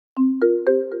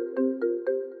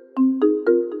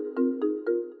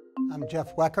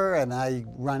Jeff Wecker, and I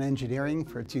run engineering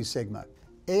for Two Sigma.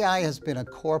 AI has been a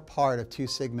core part of Two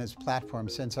Sigma's platform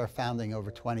since our founding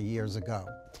over 20 years ago.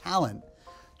 Talent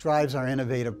drives our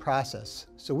innovative process,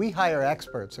 so we hire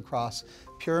experts across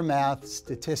pure math,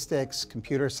 statistics,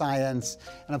 computer science,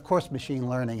 and of course machine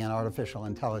learning and artificial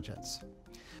intelligence.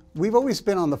 We've always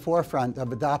been on the forefront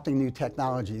of adopting new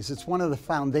technologies. It's one of the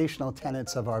foundational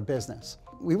tenets of our business.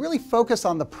 We really focus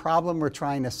on the problem we're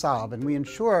trying to solve, and we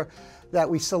ensure that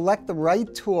we select the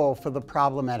right tool for the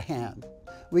problem at hand.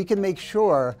 We can make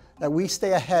sure that we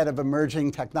stay ahead of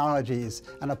emerging technologies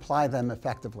and apply them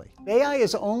effectively. AI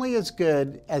is only as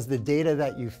good as the data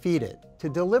that you feed it. To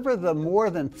deliver the more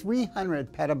than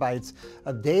 300 petabytes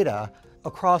of data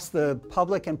across the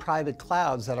public and private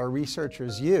clouds that our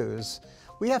researchers use,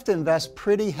 we have to invest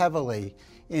pretty heavily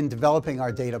in developing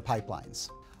our data pipelines.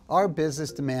 Our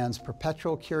business demands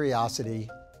perpetual curiosity,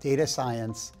 data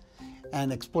science,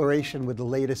 and exploration with the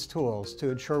latest tools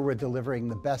to ensure we're delivering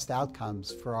the best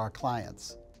outcomes for our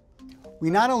clients. We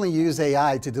not only use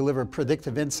AI to deliver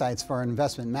predictive insights for our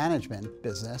investment management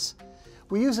business,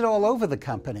 we use it all over the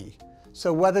company.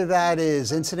 So whether that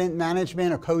is incident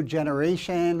management or code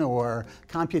generation or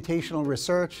computational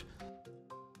research,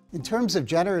 in terms of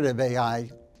generative AI,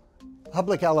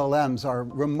 public LLMs are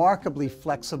remarkably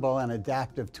flexible and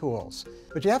adaptive tools.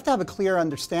 But you have to have a clear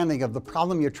understanding of the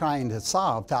problem you're trying to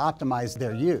solve to optimize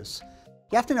their use.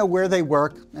 You have to know where they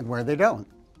work and where they don't.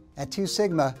 At Two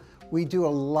Sigma, we do a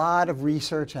lot of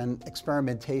research and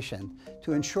experimentation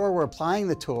to ensure we're applying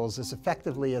the tools as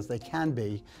effectively as they can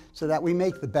be so that we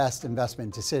make the best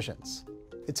investment decisions.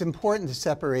 It's important to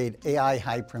separate AI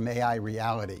hype from AI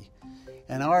reality.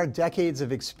 And our decades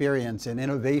of experience in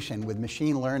innovation with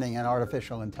machine learning and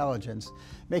artificial intelligence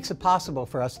makes it possible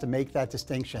for us to make that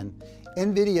distinction.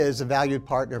 NVIDIA is a valued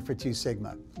partner for Two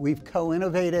Sigma. We've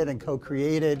co-innovated and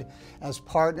co-created as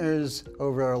partners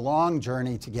over a long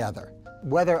journey together.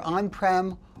 Whether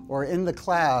on-prem or in the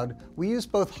cloud, we use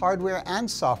both hardware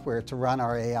and software to run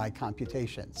our AI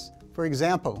computations. For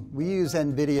example, we use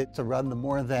NVIDIA to run the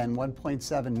more than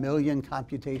 1.7 million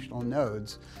computational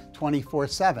nodes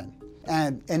 24/7.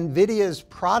 And NVIDIA's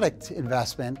product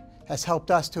investment has helped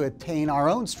us to attain our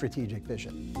own strategic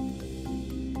vision.